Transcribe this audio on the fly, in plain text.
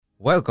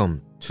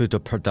Welcome to the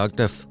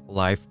Productive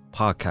Life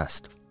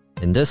Podcast.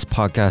 In this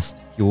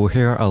podcast, you will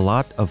hear a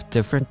lot of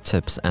different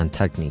tips and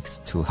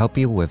techniques to help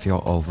you with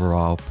your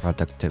overall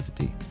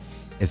productivity.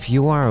 If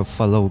you are a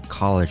fellow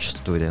college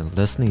student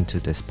listening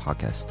to this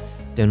podcast,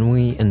 then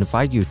we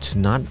invite you to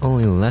not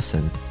only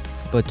listen,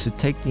 but to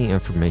take the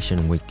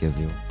information we give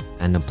you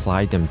and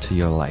apply them to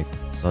your life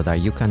so that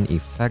you can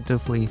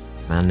effectively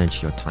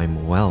manage your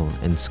time well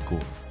in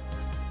school.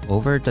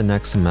 Over the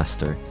next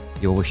semester,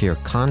 you will hear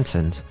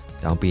content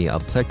that will be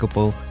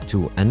applicable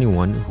to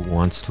anyone who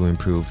wants to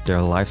improve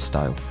their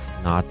lifestyle,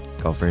 not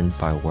governed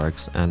by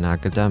works and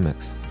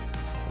academics.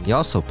 We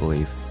also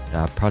believe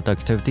that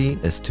productivity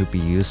is to be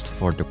used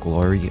for the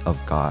glory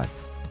of God,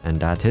 and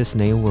that His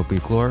name will be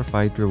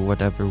glorified through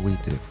whatever we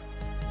do.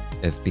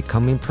 If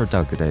becoming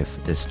productive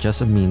is just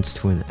a means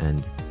to an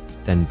end,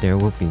 then there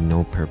will be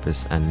no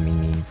purpose and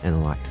meaning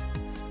in life.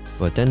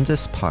 But in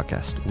this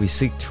podcast, we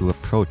seek to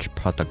approach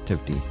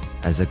productivity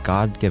as a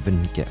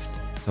God-given gift,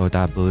 so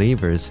that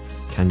believers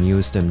can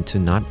use them to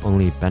not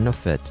only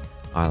benefit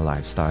our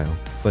lifestyle,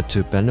 but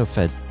to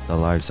benefit the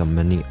lives of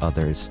many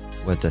others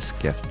with this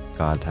gift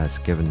God has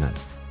given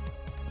us.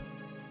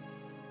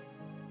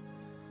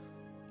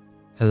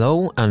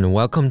 Hello and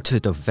welcome to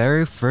the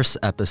very first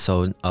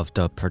episode of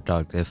the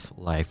Productive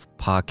Life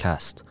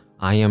Podcast.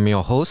 I am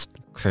your host,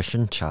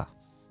 Christian Cha.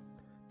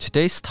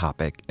 Today's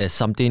topic is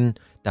something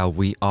that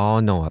we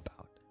all know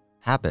about: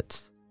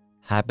 habits.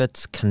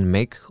 Habits can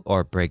make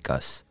or break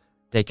us.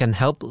 They can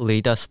help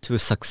lead us to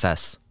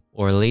success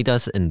or lead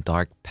us in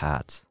dark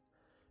paths.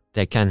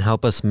 They can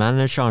help us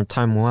manage our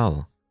time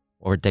well,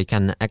 or they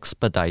can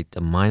expedite the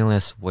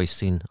mindless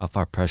wasting of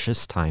our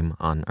precious time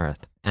on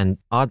earth. And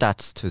all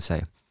that's to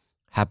say,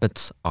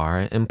 habits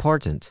are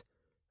important.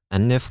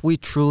 And if we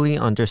truly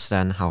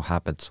understand how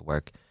habits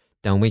work,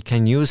 then we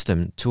can use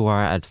them to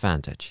our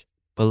advantage.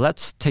 But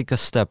let's take a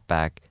step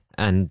back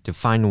and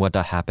define what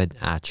a habit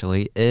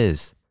actually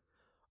is.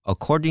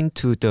 According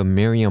to the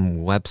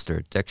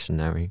Merriam-Webster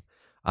dictionary,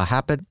 a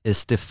habit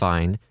is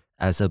defined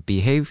as a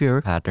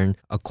behavior pattern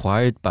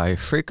acquired by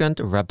frequent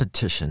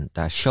repetition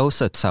that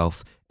shows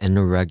itself in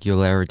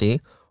regularity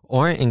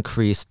or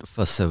increased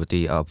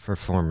facility of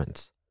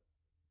performance.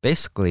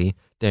 Basically,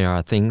 they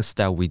are things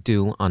that we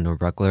do on a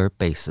regular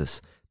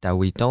basis that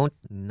we don't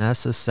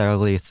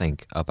necessarily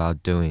think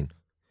about doing.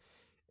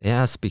 It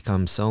has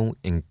become so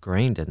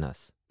ingrained in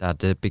us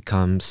that it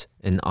becomes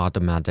an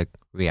automatic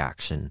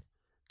reaction.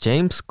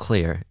 James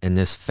Clear, in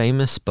his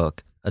famous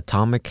book,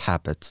 Atomic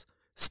Habits,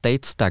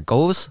 states that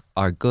goals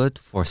are good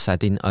for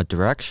setting a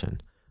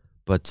direction,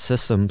 but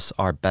systems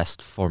are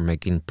best for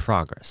making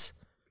progress.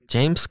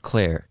 James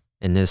Clear,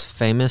 in his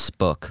famous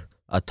book,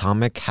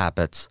 Atomic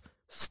Habits,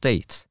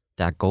 states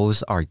that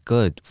goals are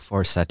good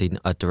for setting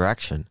a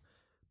direction,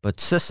 but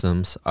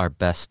systems are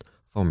best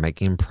for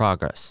making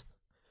progress.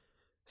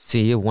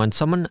 See, when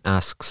someone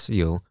asks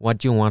you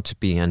what you want to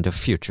be in the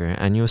future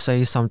and you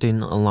say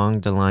something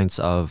along the lines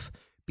of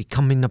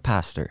becoming a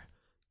pastor,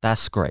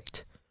 that's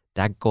great.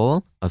 That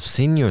goal of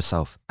seeing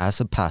yourself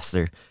as a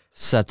pastor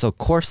sets a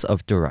course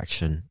of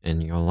direction in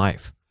your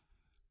life.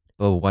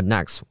 But what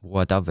next?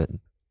 What of it?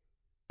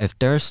 If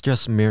there's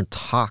just mere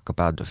talk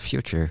about the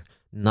future,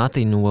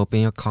 nothing will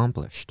be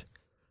accomplished.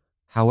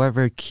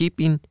 However,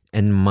 keeping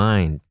in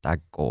mind that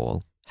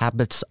goal,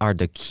 habits are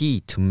the key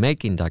to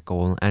making that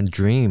goal and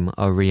dream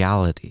a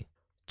reality.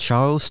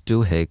 Charles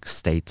Duhigg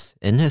states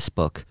in his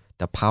book,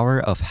 The Power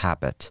of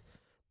Habit,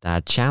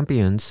 that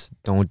champions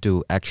don't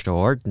do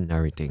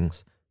extraordinary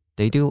things,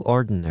 they do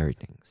ordinary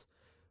things.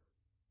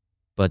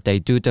 But they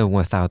do them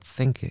without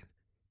thinking.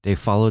 They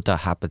follow the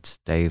habits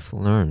they've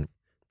learned.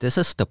 This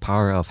is the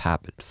power of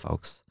habit,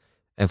 folks.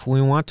 If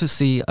we want to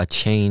see a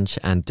change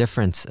and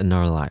difference in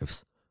our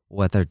lives,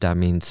 whether that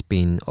means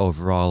being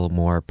overall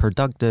more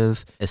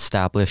productive,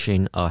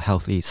 establishing a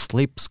healthy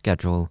sleep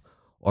schedule,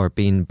 or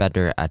being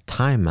better at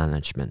time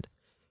management,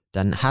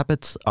 then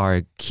habits are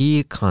a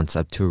key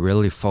concept to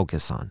really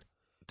focus on.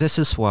 This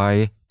is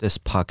why this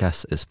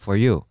podcast is for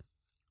you.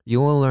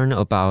 You will learn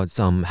about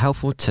some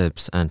helpful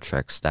tips and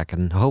tricks that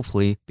can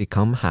hopefully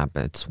become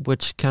habits,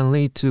 which can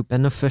lead to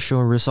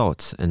beneficial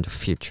results in the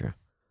future.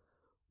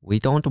 We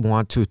don't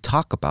want to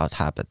talk about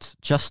habits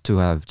just to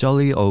have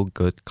jolly old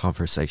good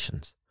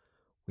conversations.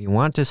 We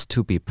want this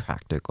to be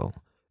practical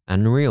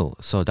and real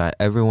so that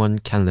everyone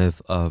can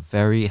live a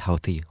very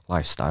healthy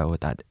lifestyle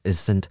that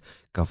isn't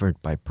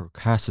governed by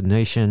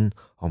procrastination,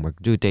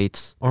 homework due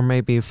dates, or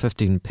maybe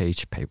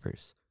 15-page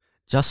papers.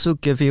 Just to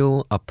give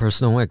you a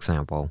personal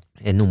example,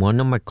 in one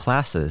of my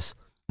classes,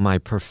 my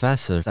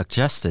professor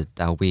suggested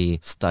that we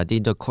study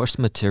the course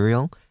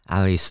material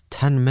at least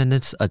 10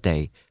 minutes a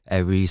day,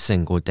 every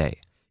single day.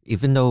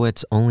 Even though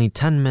it's only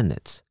 10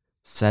 minutes,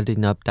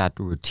 setting up that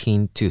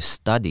routine to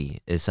study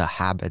is a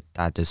habit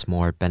that is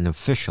more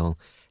beneficial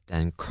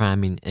than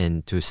cramming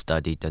in to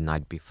study the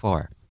night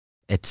before.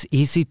 It's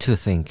easy to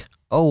think,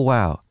 oh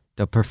wow,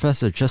 the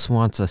professor just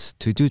wants us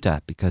to do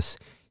that because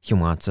he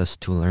wants us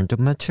to learn the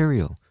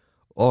material.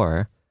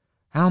 Or,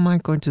 how am I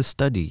going to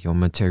study your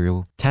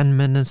material 10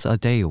 minutes a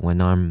day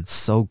when I'm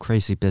so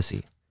crazy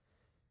busy?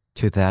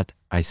 To that,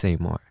 I say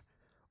more.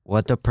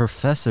 What the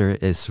professor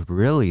is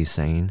really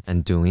saying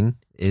and doing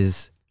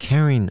is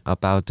caring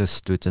about the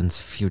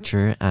student's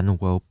future and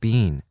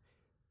well-being.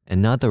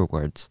 In other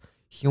words,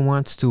 he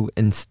wants to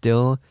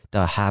instill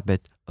the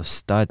habit of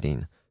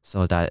studying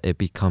so that it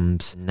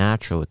becomes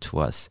natural to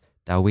us,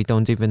 that we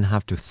don't even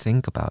have to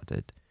think about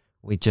it.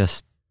 We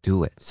just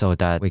do it so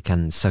that we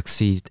can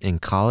succeed in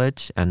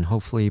college and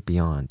hopefully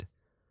beyond.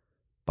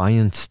 By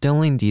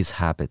instilling these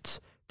habits,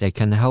 they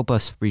can help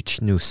us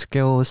reach new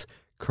skills,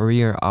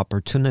 career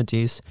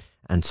opportunities,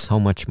 and so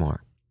much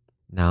more.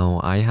 Now,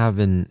 I have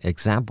an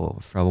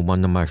example from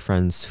one of my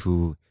friends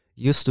who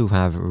used to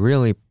have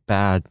really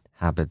bad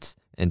habits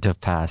in the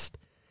past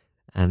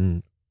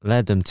and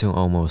led him to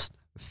almost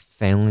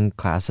failing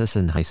classes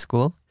in high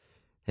school.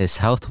 His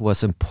health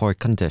was in poor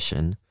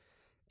condition,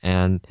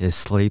 and his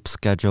sleep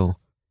schedule,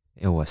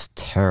 it was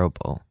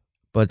terrible.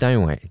 But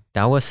anyway,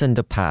 that was in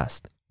the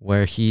past,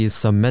 where he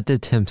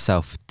submitted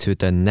himself to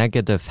the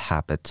negative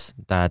habits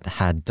that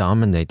had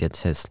dominated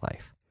his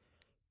life.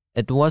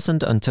 It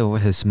wasn't until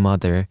his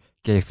mother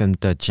gave him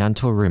the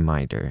gentle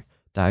reminder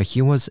that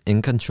he was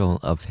in control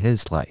of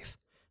his life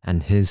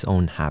and his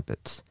own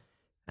habits,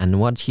 and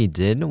what he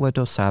did with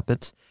those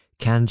habits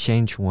can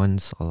change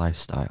one's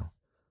lifestyle.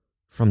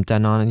 From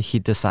then on, he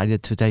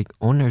decided to take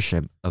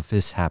ownership of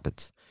his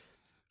habits,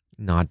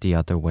 not the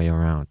other way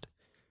around.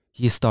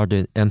 He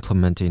started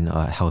implementing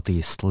a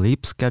healthy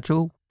sleep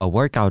schedule, a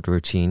workout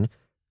routine,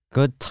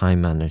 good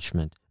time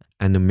management,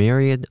 and a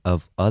myriad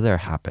of other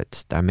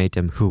habits that made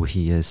him who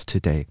he is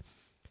today.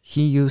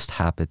 He used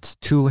habits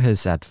to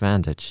his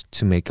advantage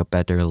to make a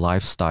better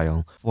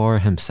lifestyle for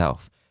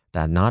himself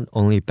that not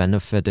only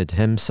benefited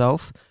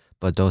himself,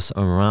 but those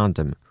around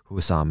him who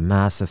saw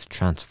massive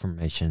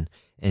transformation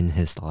in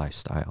his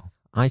lifestyle.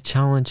 I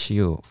challenge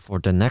you for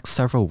the next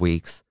several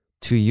weeks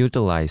to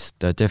utilize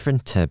the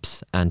different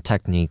tips and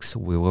techniques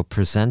we will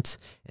present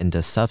in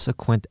the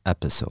subsequent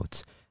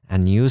episodes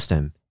and use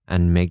them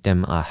and make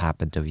them a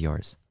habit of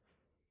yours.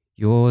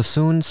 You will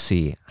soon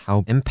see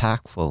how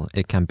impactful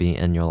it can be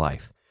in your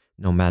life,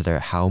 no matter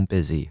how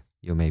busy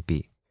you may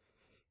be.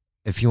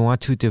 If you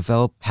want to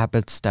develop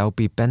habits that will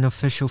be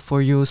beneficial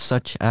for you,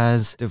 such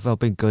as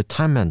developing good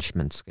time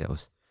management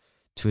skills,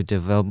 to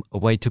develop a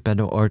way to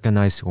better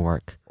organize your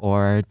work,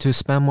 or to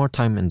spend more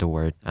time in the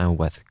Word and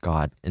with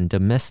God in the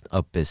midst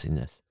of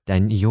busyness,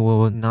 then you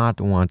will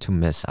not want to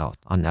miss out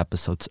on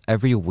episodes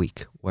every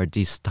week where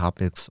these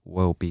topics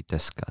will be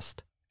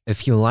discussed.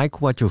 If you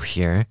like what you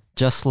hear,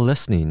 just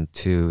listening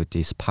to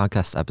these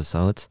podcast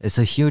episodes is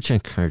a huge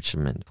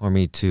encouragement for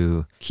me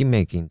to keep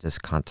making this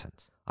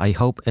content. I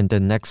hope in the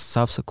next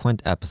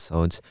subsequent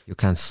episodes, you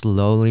can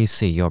slowly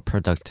see your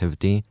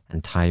productivity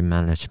and time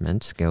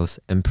management skills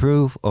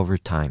improve over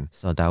time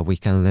so that we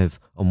can live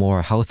a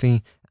more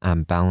healthy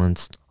and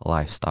balanced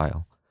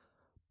lifestyle.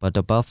 But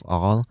above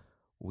all,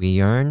 we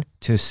yearn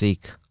to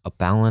seek a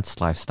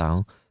balanced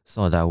lifestyle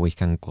so that we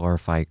can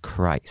glorify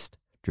Christ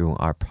through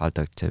our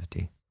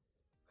productivity.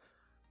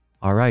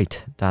 All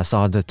right, that's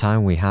all the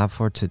time we have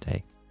for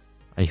today.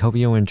 I hope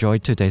you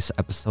enjoyed today's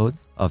episode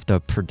of the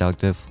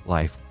Productive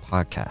Life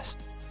Podcast.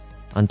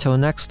 Until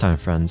next time,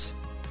 friends,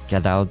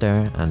 get out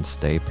there and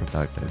stay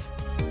productive.